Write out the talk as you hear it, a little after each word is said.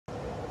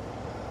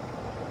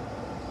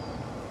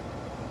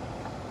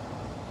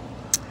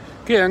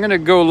Okay, I'm gonna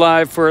go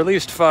live for at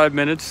least 5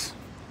 minutes.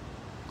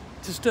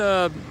 Just,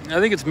 I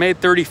think it's May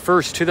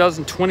 31st,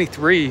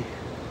 2023.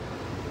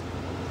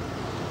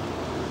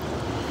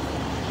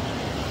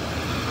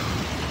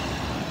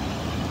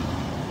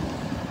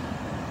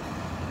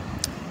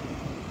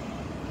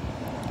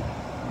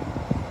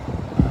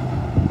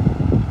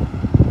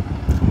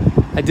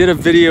 I did a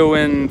video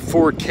in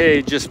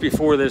 4K just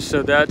before this,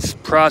 so that's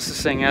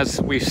processing as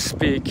we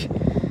speak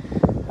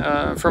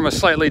from a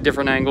slightly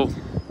different angle.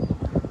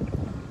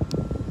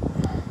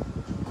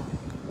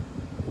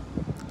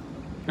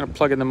 I'm gonna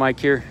plug in the mic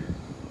here.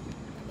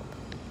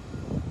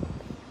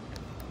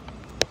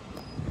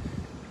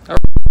 All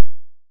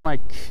right,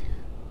 mic.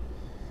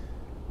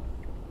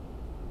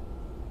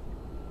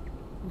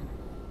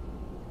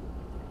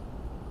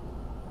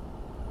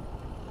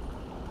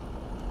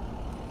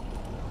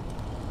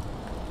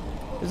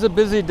 It's a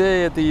busy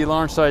day at the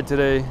launch site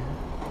today.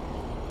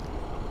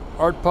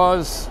 Art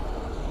pause.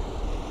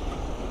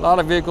 A lot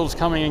of vehicles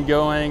coming and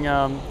going.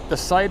 The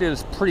site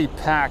is pretty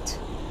packed.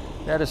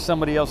 That is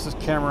somebody else's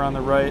camera on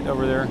the right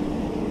over there.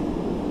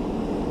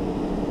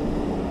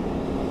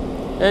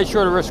 Hey,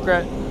 short of wrist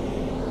rat.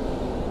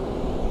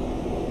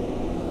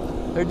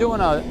 They're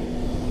doing a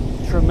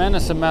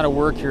tremendous amount of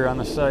work here on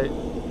the site.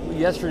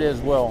 Yesterday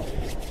as well.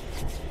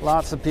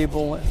 Lots of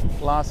people,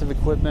 lots of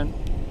equipment.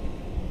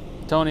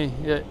 Tony,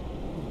 yeah.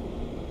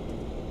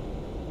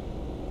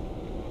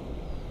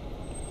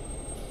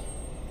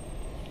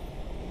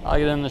 I'll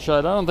get in the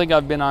shot. I don't think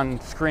I've been on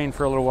screen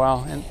for a little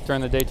while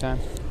during the daytime.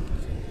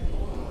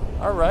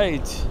 All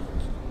right.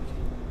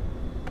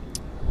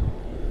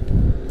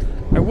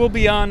 I will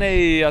be on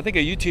I think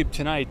a YouTube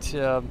tonight,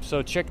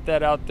 so check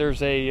that out.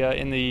 There's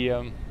in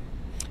the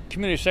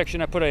community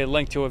section, I put a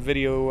link to a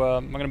video.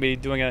 I'm going to be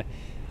doing a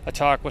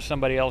talk with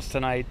somebody else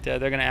tonight. They're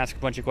going to ask a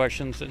bunch of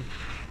questions, and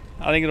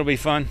I think it'll be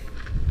fun.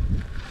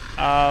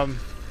 And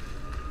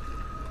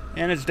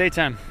it's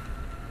daytime.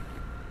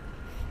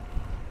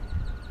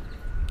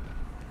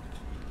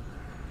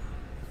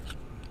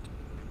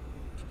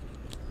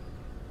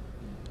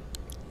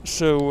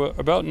 So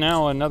about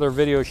now, another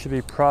video should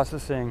be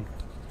processing.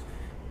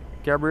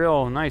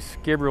 Gabriel, nice,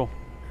 Gabriel.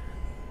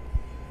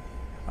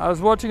 I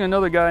was watching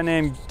another guy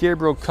named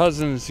Gabriel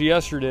Cousins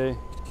yesterday,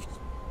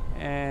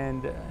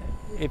 and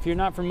if you're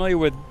not familiar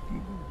with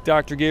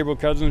Dr. Gabriel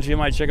Cousins, you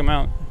might check him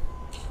out.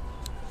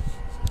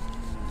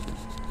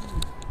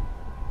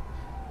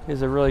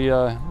 He's a really,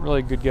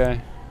 really good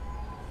guy.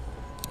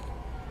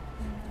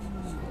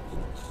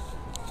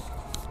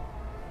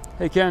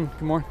 Hey Ken,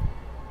 good morning.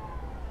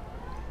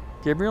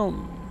 Gabriel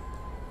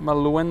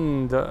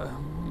Maluenda.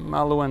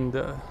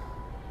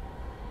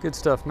 Good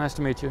stuff. Nice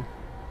to meet you.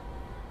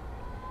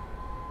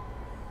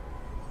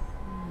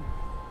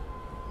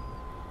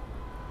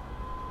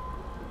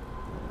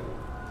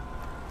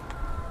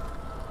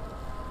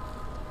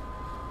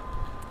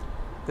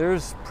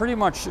 There's pretty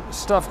much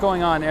stuff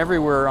going on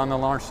everywhere on the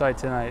launch site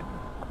tonight.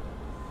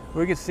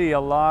 We can see a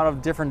lot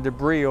of different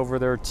debris over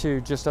there too,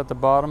 just at the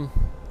bottom.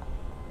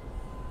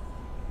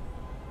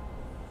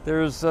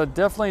 There's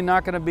definitely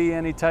not going to be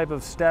any type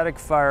of static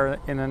fire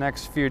in the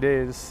next few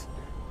days.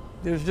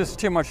 There's just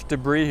too much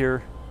debris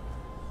here.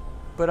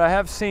 But I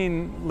have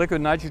seen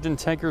liquid nitrogen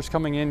tankers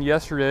coming in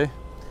yesterday.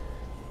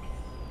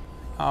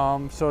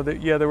 So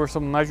that, yeah, there were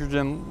some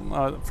nitrogen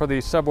for the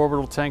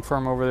suborbital tank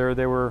farm over there.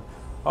 They were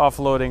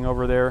offloading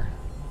over there.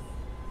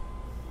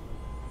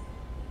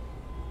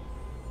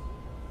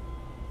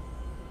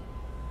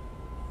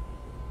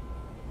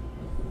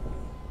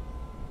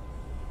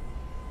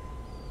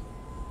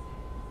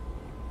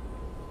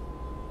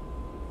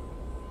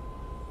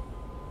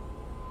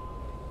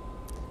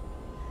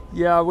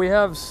 Yeah, we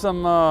have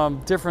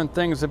some different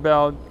things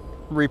about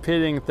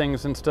repeating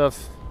things and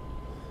stuff.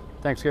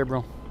 Thanks,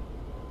 Gabriel.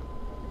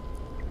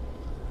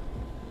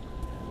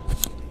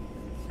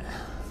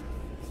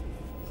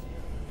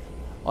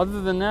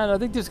 Other than that, I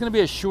think there's going to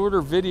be a shorter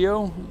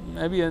video,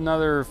 maybe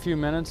another few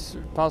minutes,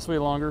 possibly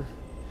longer.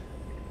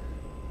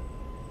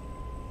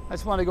 I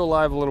just want to go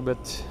live a little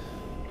bit.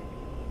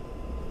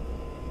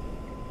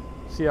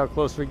 See how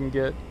close we can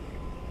get.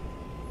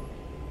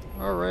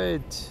 All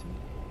right.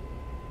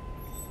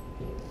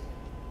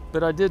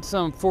 But I did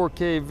some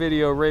 4K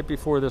video right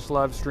before this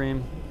live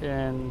stream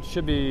and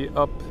should be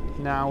up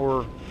now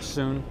or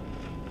soon.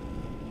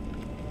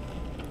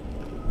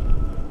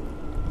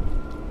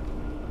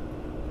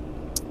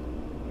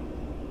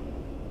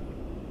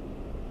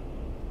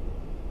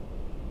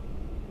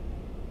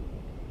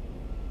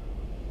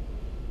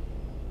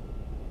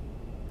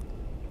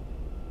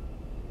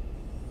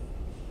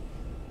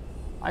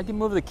 I can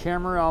move the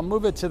camera. I'll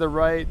move it to the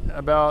right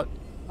about.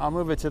 I'll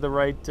move it to the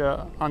right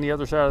on the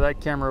other side of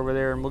that camera over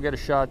there, and we'll get a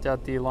shot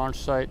at the launch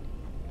site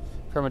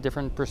from a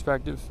different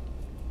perspective.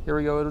 Here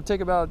we go. It'll take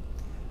about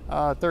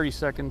 30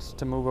 seconds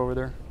to move over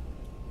there.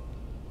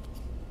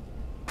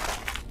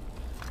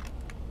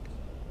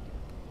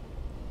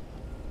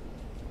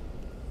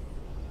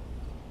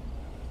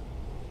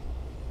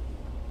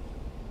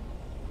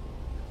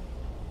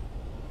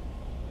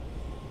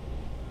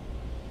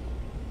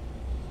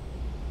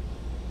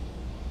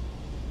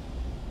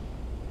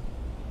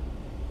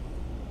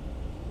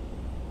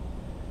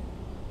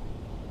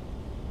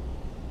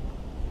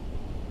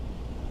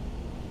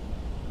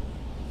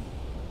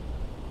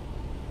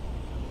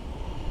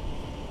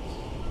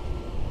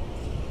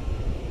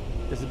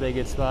 be a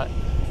good spot.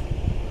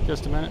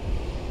 Just a minute.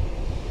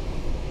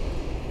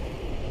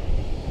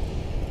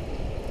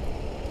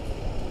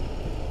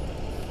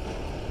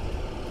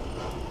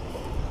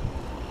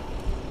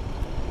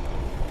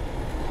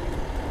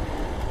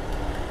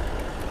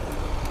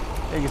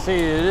 You can see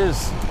it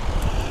is,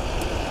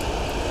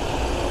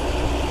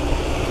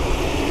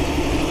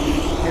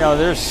 you know,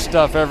 there's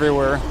stuff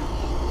everywhere.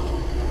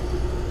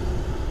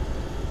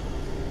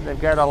 They've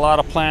got a lot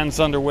of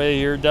plans underway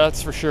here,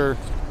 that's for sure.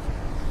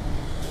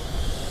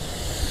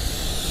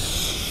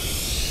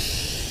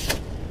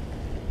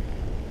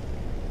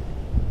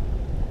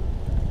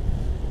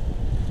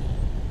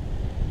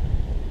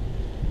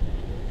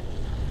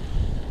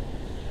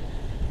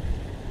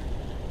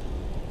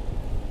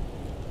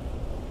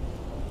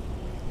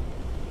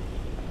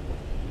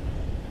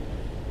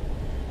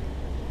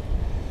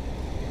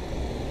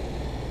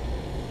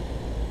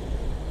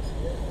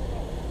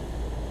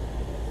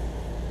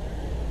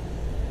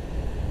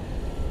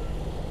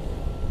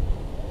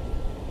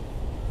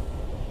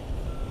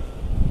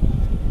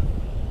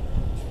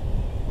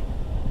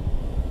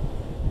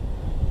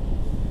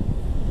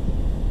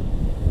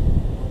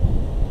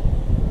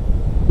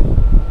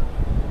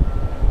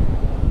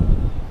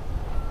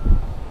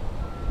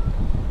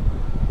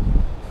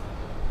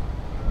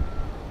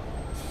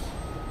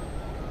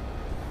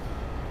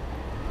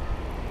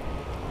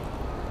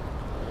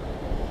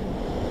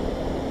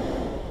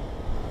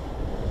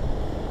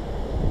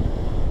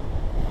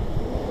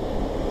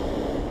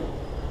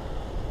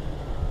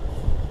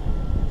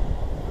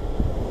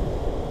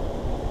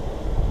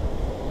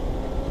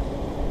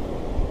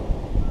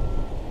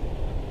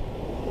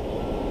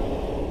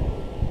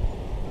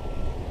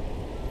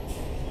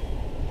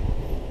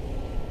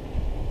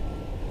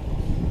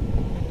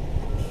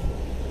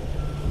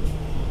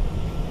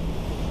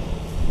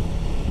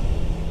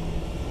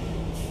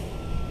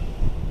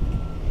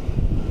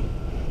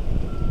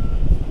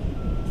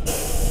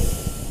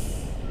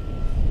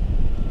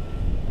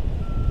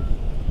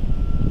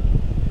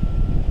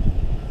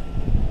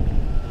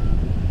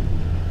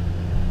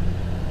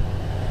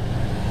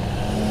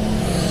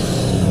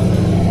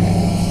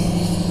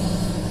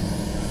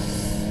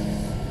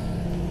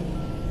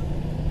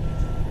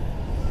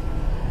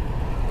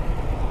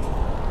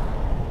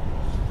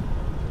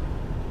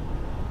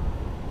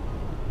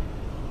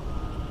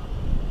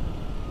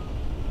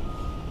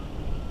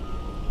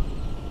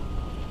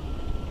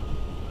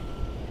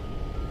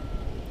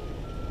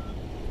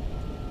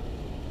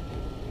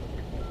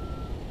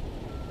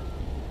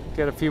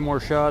 Get a few more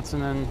shots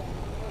and then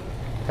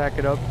pack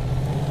it up.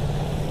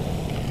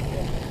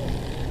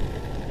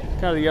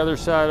 Kind of the other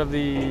side of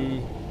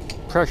the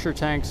pressure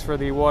tanks for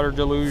the water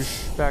deluge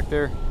back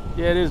there.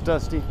 Yeah, it is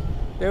dusty.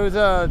 There was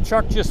a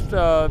truck just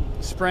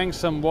spraying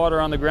some water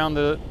on the ground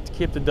to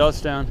keep the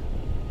dust down.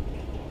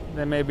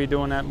 They may be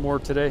doing that more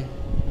today.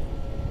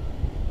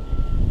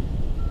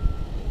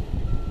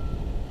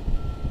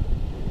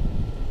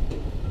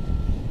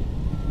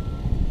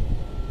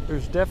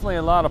 There's definitely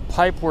a lot of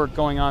pipe work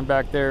going on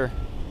back there.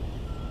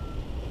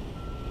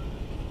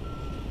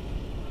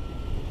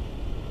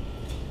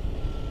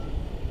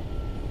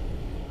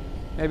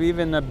 Maybe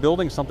even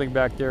building something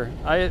back there.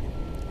 I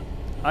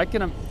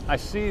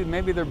see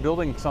maybe they're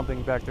building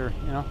something back there,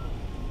 you know.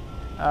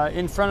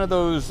 In front of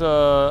those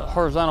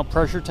horizontal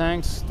pressure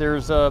tanks,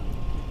 there's a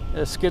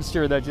skid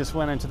steer that just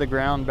went into the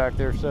ground back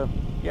there. So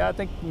yeah, I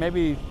think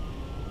maybe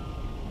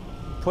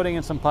putting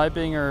in some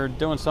piping or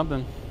doing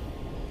something.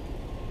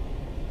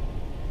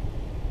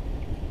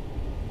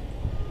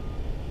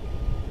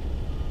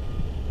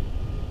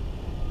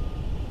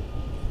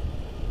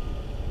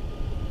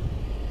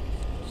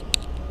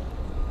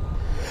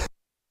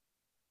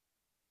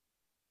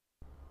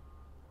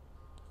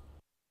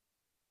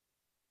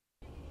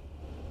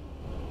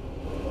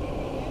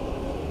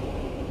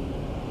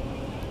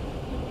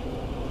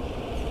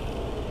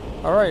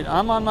 All right,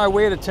 I'm on my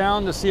way to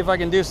town to see if I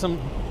can do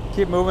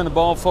keep moving the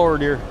ball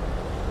forward here.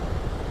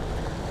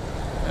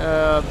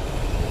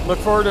 Look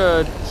forward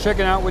to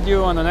checking out with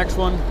you on the next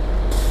one.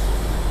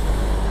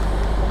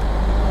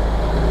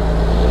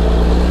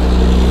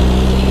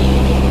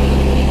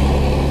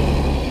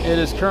 It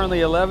is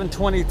currently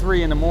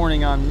 11:23 in the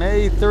morning on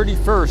May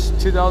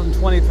 31st,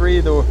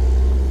 2023. The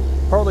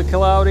partly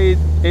cloudy,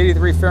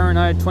 83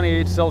 Fahrenheit,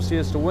 28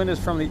 Celsius. The wind is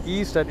from the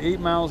east at 8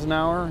 miles an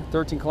hour,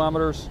 13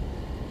 kilometers.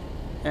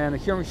 And the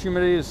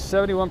humidity is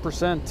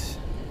 71%.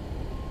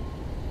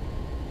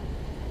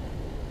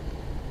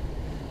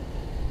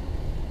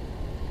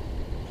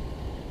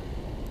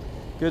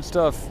 Good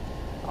stuff.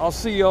 I'll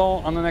see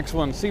y'all on the next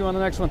one. See you on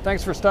the next one.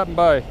 Thanks for stopping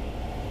by.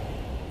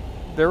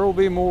 There will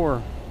be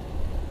more.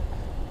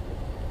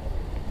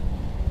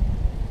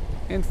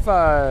 In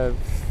 5,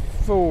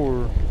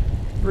 4,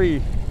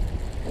 3,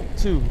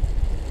 2,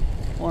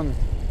 1.